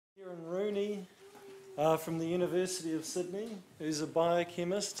Kieron Rooney from the University of Sydney, who's a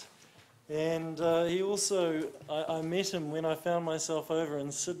biochemist, and I met him when I found myself over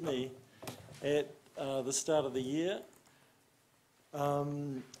in Sydney at the start of the year,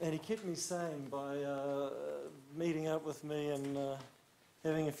 and he kept me sane by meeting up with me and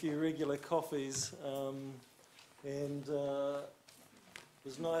having a few regular coffees, and it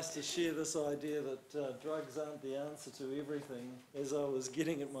was nice to share this idea that drugs aren't the answer to everything as I was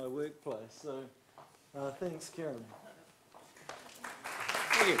getting at my workplace. So thanks, Kieron.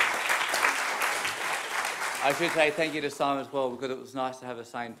 Thank you. I should say thank you to Simon as well, because it was nice to have a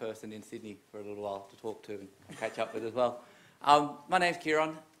sane person in Sydney for a little while to talk to and catch up with as well. My name's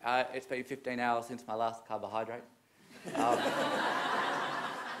Kieron. It's been 15 hours since my last carbohydrate.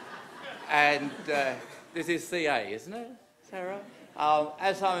 And this is CA, isn't it, Sarah?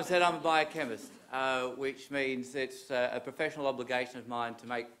 As Simon said, I'm a biochemist, which means it's a professional obligation of mine to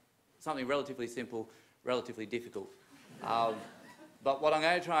make something relatively simple relatively difficult. But what I'm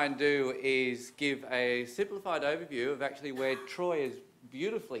going to try and do is give a simplified overview of actually where Troy has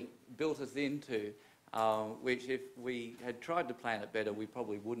beautifully built us into, which if we had tried to plan it better, we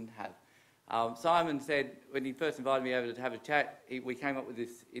probably wouldn't have. Simon said, when he first invited me over to have a chat, we came up with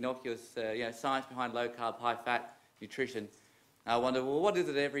this innocuous science behind low-carb, high-fat nutrition. I wondered, well, what is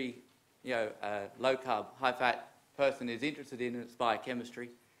it every low-carb, high-fat person is interested in? It's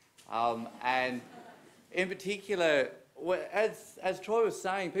biochemistry. And in particular, as Troy was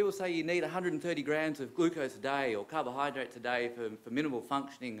saying, people say you need 130 grams of glucose a day or carbohydrates a day for minimal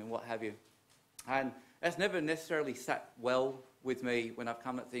functioning and what have you. And that's never necessarily sat well with me when I've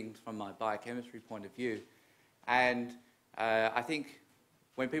come at things from my biochemistry point of view. And I think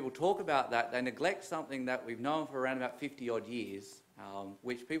when people talk about that, they neglect something that we've known for around about 50-odd years,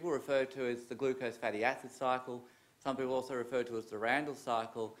 which people refer to as the glucose fatty acid cycle. Some people also refer to as the Randall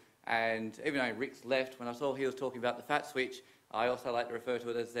cycle. And even though Rick's left, when I saw he was talking about the fat switch, I also like to refer to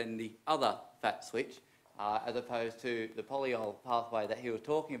it as then the other fat switch, as opposed to the polyol pathway that he was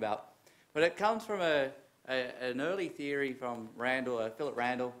talking about. But it comes from an early theory from Randall, Philip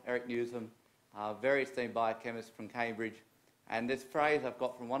Randall, Eric Newsom, very esteemed biochemist from Cambridge. And this phrase I've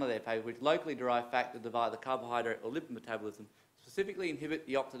got from one of their papers, which locally derived factors of either carbohydrate or lipid metabolism specifically inhibit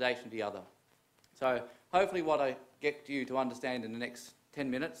the oxidation of the other. So hopefully what I get you to understand in the next 10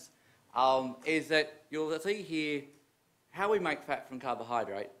 minutes is that you'll see here how we make fat from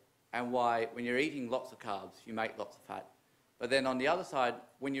carbohydrate and why when you're eating lots of carbs you make lots of fat. But then on the other side,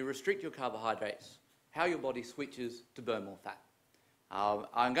 when you restrict your carbohydrates, how your body switches to burn more fat.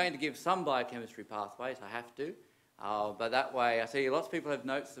 I'm going to give some biochemistry pathways, I have to, but that way I see lots of people have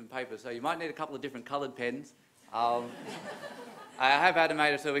notes and papers, so you might need a couple of different coloured pens. I have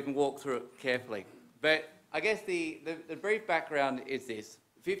animated so we can walk through it carefully. But I guess the brief background is this.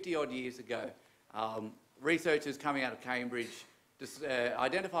 50-odd years ago, researchers coming out of Cambridge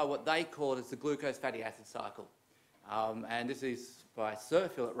identified what they called as the glucose fatty acid cycle. And this is by Sir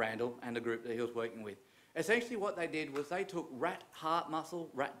Philip Randall and the group that he was working with. Essentially what they did was they took rat heart muscle,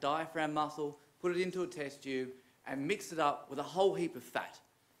 rat diaphragm muscle, put it into a test tube and mixed it up with a whole heap of fat.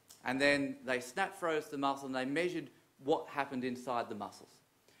 And then they snap froze the muscle and they measured what happened inside the muscles.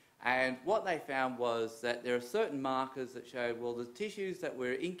 And what they found was that there are certain markers that showed, well, the tissues that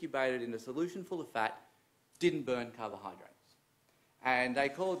were incubated in a solution full of fat didn't burn carbohydrates. And they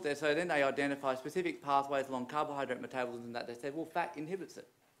called this, so then they identified specific pathways along carbohydrate metabolism that they said, well, fat inhibits it.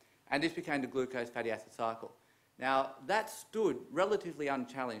 And this became the glucose fatty acid cycle. Now, that stood relatively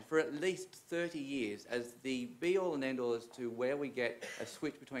unchallenged for at least 30 years as the be-all and end-all as to where we get a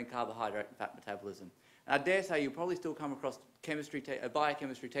switch between carbohydrate and fat metabolism. And I dare say you'll probably still come across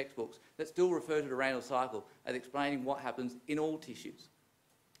biochemistry textbooks that still refer to the Randall cycle as explaining what happens in all tissues.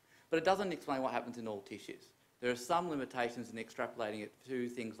 But it doesn't explain what happens in all tissues. There are some limitations in extrapolating it to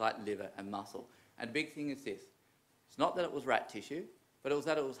things like liver and muscle. And the big thing is this. It's not that it was rat tissue, but it was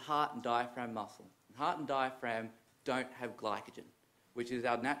that it was heart and diaphragm muscle. And heart and diaphragm don't have glycogen, which is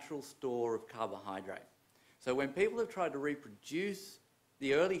our natural store of carbohydrate. So when people have tried to reproduce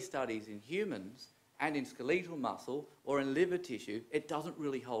the early studies in humans and in skeletal muscle or in liver tissue, it doesn't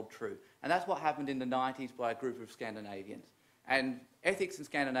really hold true. And that's what happened in the 90s by a group of Scandinavians. And ethics in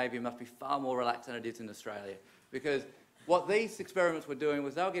Scandinavia must be far more relaxed than it is in Australia, because what these experiments were doing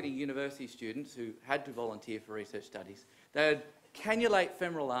was they were getting university students who had to volunteer for research studies. They would cannulate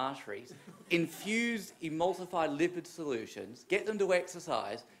femoral arteries, infuse emulsified lipid solutions, get them to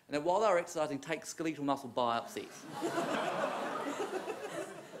exercise, and then while they were exercising, take skeletal muscle biopsies.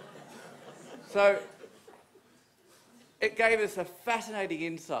 So it gave us a fascinating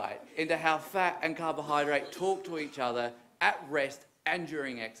insight into how fat and carbohydrate talk to each other at rest and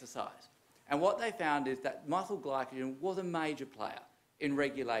during exercise. And what they found is that muscle glycogen was a major player in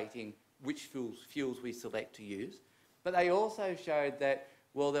regulating which fuels we select to use. But they also showed that,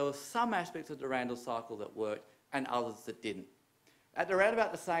 well, there were some aspects of the Randall cycle that worked and others that didn't. At around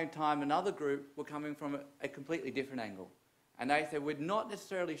about the same time, another group were coming from a completely different angle. And they said, we're not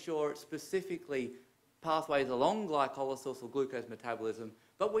necessarily sure it's specifically pathways along glycolysis or glucose metabolism,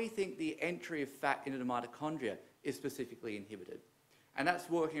 but we think the entry of fat into the mitochondria is specifically inhibited. And that's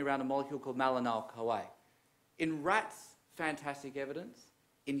working around a molecule called malonyl-CoA. In rats, fantastic evidence.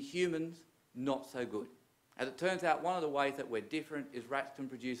 In humans, not so good. As it turns out, one of the ways that we're different is rats can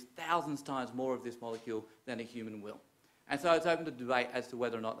produce thousands times more of this molecule than a human will. And so it's open to debate as to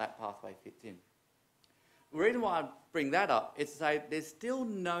whether or not that pathway fits in. The reason why I bring that up is to say there's still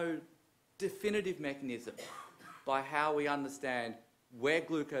no definitive mechanism by how we understand where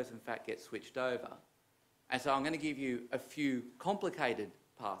glucose and fat get switched over. And so I'm going to give you a few complicated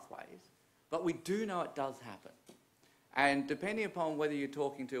pathways, but we do know it does happen. And depending upon whether you're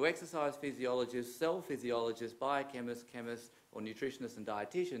talking to exercise physiologists, cell physiologists, biochemists, chemists, or nutritionists and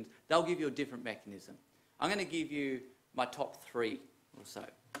dietitians, they'll give you a different mechanism. I'm going to give you my top 3 or so.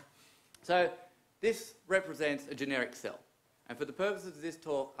 So this represents a generic cell. And for the purposes of this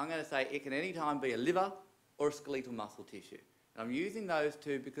talk, I'm going to say it can any time be a liver or a skeletal muscle tissue. And I'm using those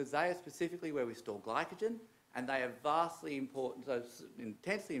two because they are specifically where we store glycogen, and they are vastly important, so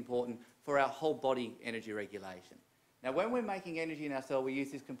intensely important for our whole body energy regulation. Now, when we're making energy in our cell, we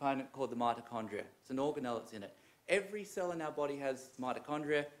use this component called the mitochondria. It's an organelle that's in it. Every cell in our body has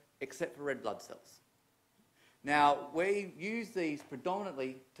mitochondria except for red blood cells. Now, we use these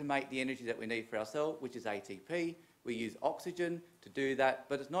predominantly to make the energy that we need for our cell, which is ATP. We use oxygen to do that,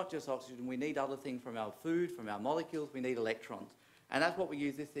 but it's not just oxygen. We need other things from our food, from our molecules. We need electrons. And that's what we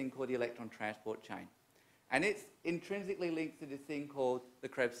use this thing called the electron transport chain. And it's intrinsically linked to this thing called the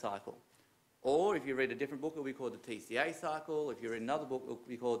Krebs cycle. Or if you read a different book, it'll be called the TCA cycle. If you read another book, it'll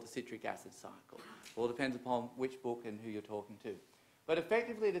be called the citric acid cycle. All depends upon which book and who you're talking to. But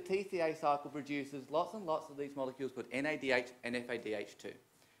effectively, the TCA cycle produces lots and lots of these molecules called NADH and FADH2.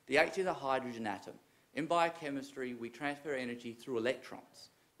 The H is a hydrogen atom. In biochemistry, we transfer energy through electrons,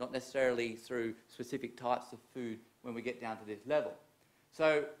 not necessarily through specific types of food when we get down to this level.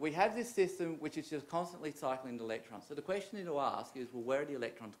 So we have this system which is just constantly cycling the electrons. So the question to ask is, well, where are the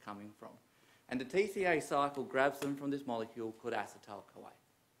electrons coming from? And the TCA cycle grabs them from this molecule called acetyl-CoA.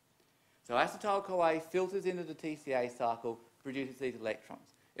 So acetyl-CoA filters into the TCA cycle, produces these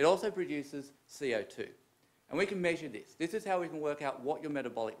electrons. It also produces CO2. And we can measure this. This is how we can work out what your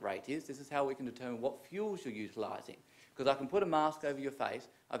metabolic rate is. This is how we can determine what fuels you're utilising. Because I can put a mask over your face,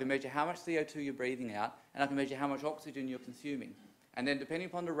 I can measure how much CO2 you're breathing out, and I can measure how much oxygen you're consuming. And then depending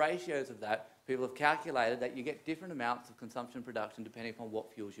upon the ratios of that, people have calculated that you get different amounts of consumption and production depending upon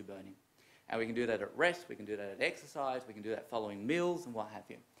what fuels you're burning. And we can do that at rest, we can do that at exercise, we can do that following meals and what have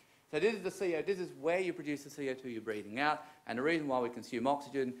you. So this is the CO, this is where you produce the CO2 you're breathing out, and the reason why we consume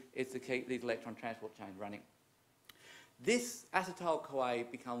oxygen is to keep these electron transport chains running. This acetyl-CoA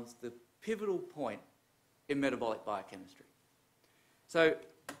becomes the pivotal point in metabolic biochemistry. So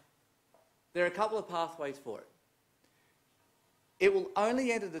there are a couple of pathways for it. It will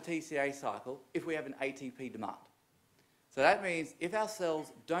only enter the TCA cycle if we have an ATP demand. So that means if our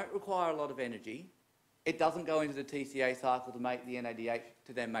cells don't require a lot of energy, it doesn't go into the TCA cycle to make the NADH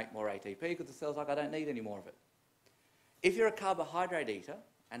to then make more ATP because the cell's like, I don't need any more of it. If you're a carbohydrate eater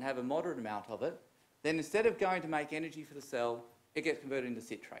and have a moderate amount of it, then instead of going to make energy for the cell, it gets converted into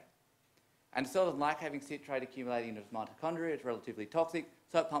citrate. And the cell doesn't like having citrate accumulating in its mitochondria. It's relatively toxic,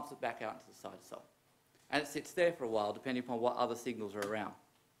 so it pumps it back out into the cytosol. And it sits there for a while, depending upon what other signals are around.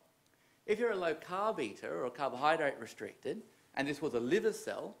 If you're a low-carb eater or carbohydrate restricted, and this was a liver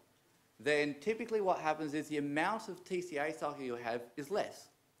cell, then typically what happens is the amount of TCA cycle you have is less.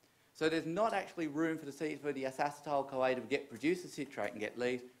 So there's not actually room for the acetyl-CoA to produce the citrate and get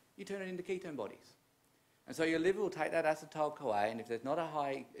leaves. You turn it into ketone bodies. And so your liver will take that acetyl-CoA, and if there's not a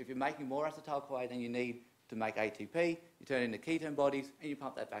high, if you're making more acetyl-CoA than you need to make ATP, you turn it into ketone bodies, and you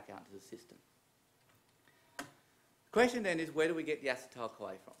pump that back out into the system. The question then is, where do we get the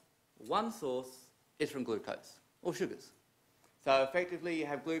acetyl-CoA from? One source is from glucose, or sugars. So effectively, you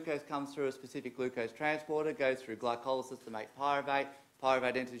have glucose comes through a specific glucose transporter, goes through glycolysis to make pyruvate.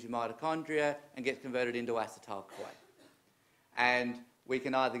 Pyruvate enters your mitochondria and gets converted into acetyl-CoA. And we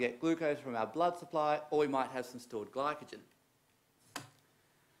can either get glucose from our blood supply, or we might have some stored glycogen.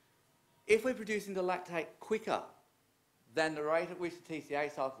 If we're producing the lactate quicker than the rate at which the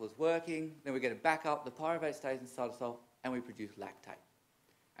TCA cycle is working, then we get a backup, the pyruvate stays in the cytosol, and we produce lactate.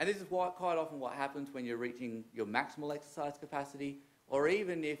 And this is quite often what happens when you're reaching your maximal exercise capacity. or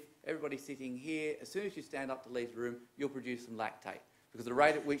even if everybody's sitting here, as soon as you stand up to leave the room, you'll produce some lactate, because the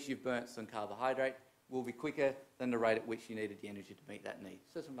rate at which you've burnt some carbohydrate will be quicker than the rate at which you needed the energy to meet that need.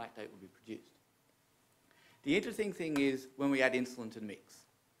 So some lactate will be produced. The interesting thing is when we add insulin to the mix.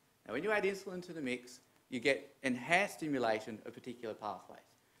 Now, when you add insulin to the mix, you get enhanced stimulation of particular pathways.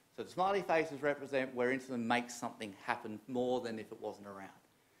 So the smiley faces represent where insulin makes something happen more than if it wasn't around.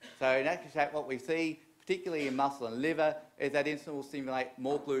 So in actual fact, what we see, particularly in muscle and liver, is that insulin will stimulate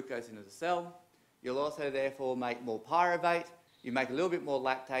more glucose into the cell. You'll also therefore make more pyruvate, you make a little bit more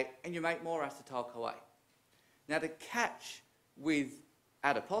lactate, and you make more acetyl-CoA. Now the catch with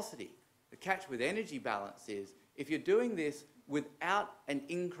adiposity, the catch with energy balance is, if you're doing this without an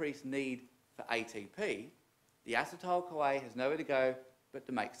increased need for ATP, the acetyl-CoA has nowhere to go but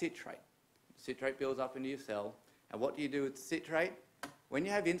to make citrate. Citrate builds up into your cell, and what do you do with the citrate? When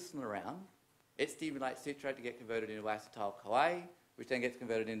you have insulin around, it stimulates citrate to get converted into acetyl-CoA, which then gets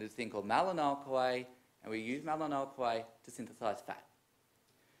converted into this thing called malonyl-CoA, and we use malonyl-CoA to synthesize fat.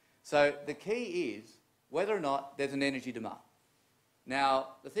 So the key is whether or not there's an energy demand. Now,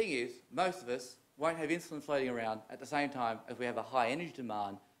 the thing is, most of us won't have insulin floating around at the same time as we have a high energy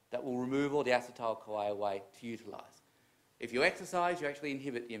demand that will remove all the acetyl-CoA away to utilise. If you exercise, you actually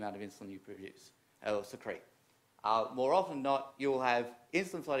inhibit the amount of insulin you produce or secrete. More often than not, you'll have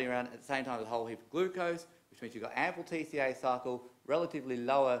insulin floating around at the same time as a whole heap of glucose, which means you've got ample TCA cycle, relatively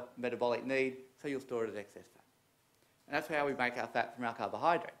lower metabolic need, so you'll store it as excess fat. And that's how we make our fat from our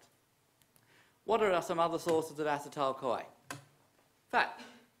carbohydrates. What are some other sources of acetyl-CoA? Fat.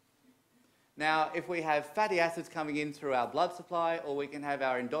 Now, if we have fatty acids coming in through our blood supply, or we can have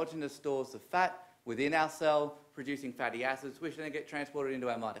our endogenous stores of fat within our cell producing fatty acids, which then get transported into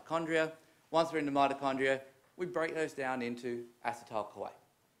our mitochondria. Once they're in the mitochondria, we break those down into acetyl-CoA.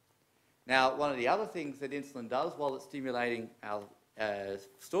 Now, one of the other things that insulin does while it's stimulating our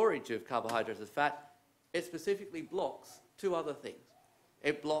storage of carbohydrates as fat, it specifically blocks two other things.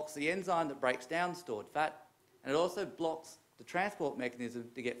 It blocks the enzyme that breaks down stored fat, and it also blocks the transport mechanism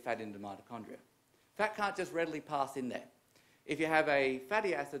to get fat into mitochondria. Fat can't just readily pass in there. If you have a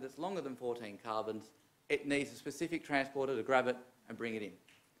fatty acid that's longer than 14 carbons, it needs a specific transporter to grab it and bring it in.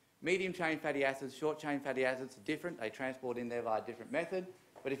 Medium-chain fatty acids, short-chain fatty acids are different. They transport in there via a different method.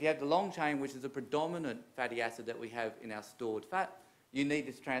 But if you have the long chain, which is a predominant fatty acid that we have in our stored fat, you need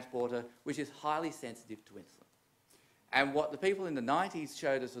this transporter, which is highly sensitive to insulin. And what the people in the 90s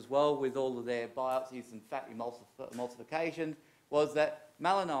showed us as well with all of their biopsies and fat emulsification was that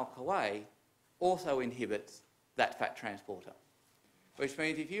malonyl-CoA also inhibits that fat transporter. Which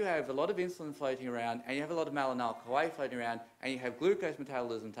means if you have a lot of insulin floating around and you have a lot of malonyl-CoA floating around and you have glucose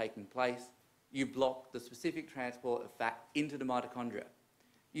metabolism taking place, you block the specific transport of fat into the mitochondria.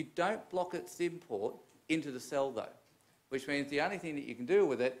 You don't block its import into the cell though, which means the only thing that you can do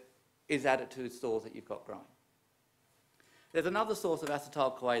with it is add it to the stores that you've got growing. There's another source of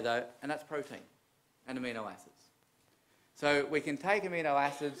acetyl-CoA though, and that's protein and amino acids. So we can take amino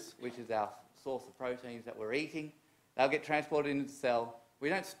acids, which is our source of proteins that we're eating. They'll get transported into the cell. We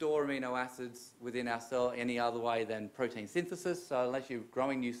don't store amino acids within our cell any other way than protein synthesis, so unless you're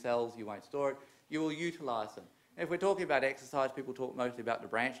growing new cells, you won't store it. You will utilise them. If we're talking about exercise, people talk mostly about the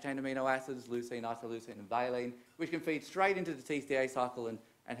branched-chain amino acids, leucine, isoleucine, and valine, which can feed straight into the TCA cycle and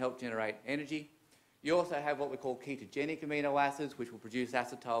help generate energy. You also have what we call ketogenic amino acids, which will produce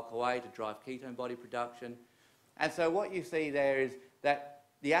acetyl-CoA to drive ketone body production. And so what you see there is that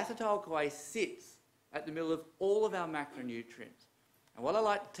the acetyl-CoA sits at the middle of all of our macronutrients. And what I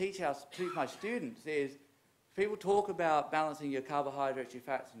like to teach my students is people talk about balancing your carbohydrates, your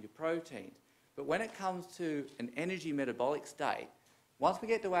fats, and your proteins. But when it comes to an energy metabolic state, once we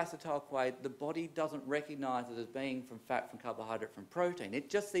get to acetyl-CoA, the body doesn't recognise it as being from fat, from carbohydrate, from protein. It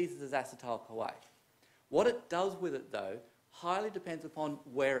just sees it as acetyl-CoA. What it does with it, though, highly depends upon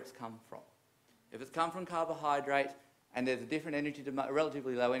where it's come from. If it's come from carbohydrate and there's a different energy demand, a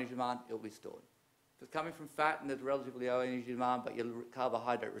relatively low energy demand, it will be stored. If it's coming from fat and there's a relatively low energy demand but you're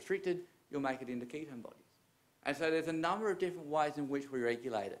carbohydrate restricted, you'll make it into ketone bodies. And so there's a number of different ways in which we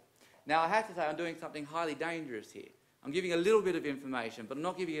regulate it. Now, I have to say I'm doing something highly dangerous here. I'm giving a little bit of information, but I'm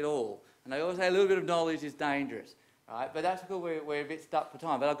not giving it all. And I always say a little bit of knowledge is dangerous. Right? But that's because we're a bit stuck for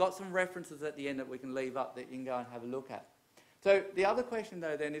time. But I've got some references at the end that we can leave up that you can go and have a look at. So the other question,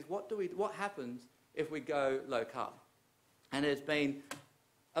 though, then is what happens if we go low carb? And there's been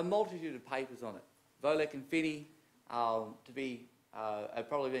a multitude of papers on it. Volek and Finney have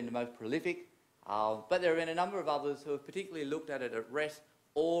probably been the most prolific. But there have been a number of others who have particularly looked at it at rest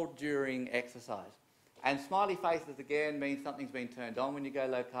or during exercise. And smiley faces, again, means something's been turned on when you go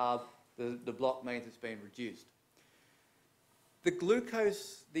low carb. The block means it's been reduced. The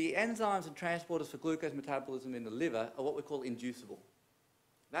glucose, the enzymes and transporters for glucose metabolism in the liver are what we call inducible.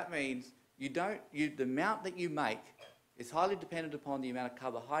 That means the amount that you make is highly dependent upon the amount of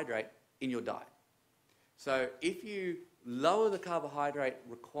carbohydrate in your diet. So if you lower the carbohydrate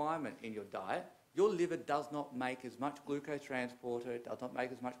requirement in your diet, your liver does not make as much glucose transporter, it does not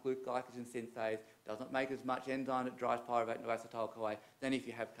make as much glycogen synthase, does not make as much enzyme that drives pyruvate into acetyl-CoA than if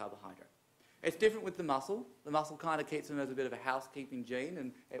you have carbohydrate. It's different with the muscle. The muscle kind of keeps them as a bit of a housekeeping gene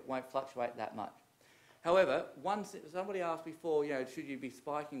and it won't fluctuate that much. However, somebody asked before, should you be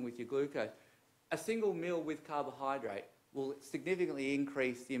spiking with your glucose? A single meal with carbohydrate will significantly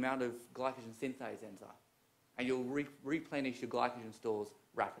increase the amount of glycogen synthase enzyme and you'll replenish your glycogen stores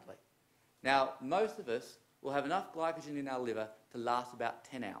rapidly. Now, most of us will have enough glycogen in our liver to last about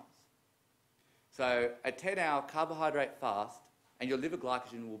 10 hours. So a 10-hour carbohydrate fast and your liver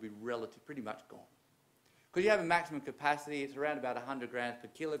glycogen will be pretty much gone. Because you have a maximum capacity, it's around about 100 grams per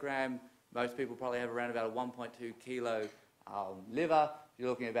kilogram. Most people probably have around about a 1.2 kilo liver. You're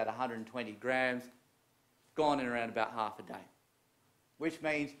looking at about 120 grams, gone in around about half a day. Which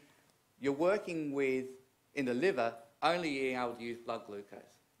means you're working with, in the liver, only being able to use blood glucose.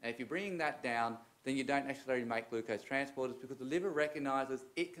 And if you're bringing that down, then you don't necessarily make glucose transporters because the liver recognises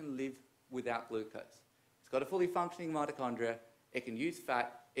it can live without glucose. It's got a fully functioning mitochondria, it can use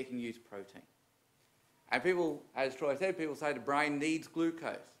fat, it can use protein. And people, as Troy said, people say the brain needs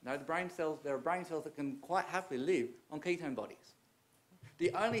glucose. No, there are brain cells that can quite happily live on ketone bodies.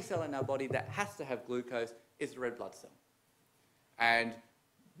 The only cell in our body that has to have glucose is the red blood cell. And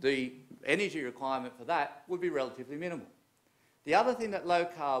the energy requirement for that would be relatively minimal. The other thing that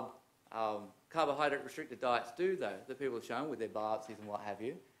low-carb, carbohydrate-restricted diets do, though, that people have shown with their biopsies and what have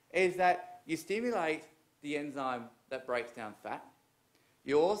you, is that you stimulate the enzyme that breaks down fat.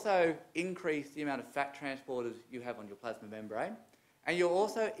 You also increase the amount of fat transporters you have on your plasma membrane, and you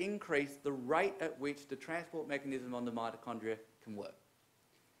also increase the rate at which the transport mechanism on the mitochondria can work.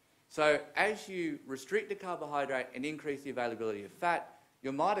 So as you restrict the carbohydrate and increase the availability of fat,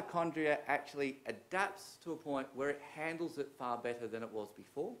 your mitochondria actually adapts to a point where it handles it far better than it was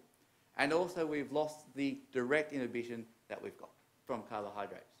before. And also we've lost the direct inhibition that we've got from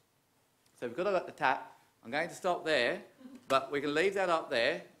carbohydrates. So we've got the tap. I'm going to stop there, but we can leave that up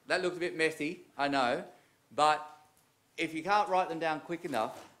there. That looks a bit messy, I know. But if you can't write them down quick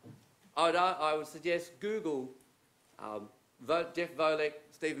enough, I would suggest Google Jeff Volek,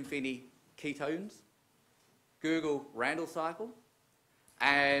 Stephen Finney, ketones. Google Randall cycle.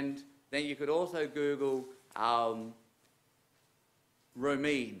 And then you could also Google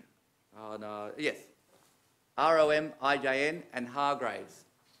Romijn, yes, R-O-M-I-J-N, and Hargraves,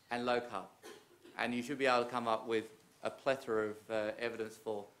 and low carb. And you should be able to come up with a plethora of evidence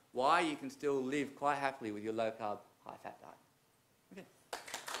for why you can still live quite happily with your low carb, high fat diet.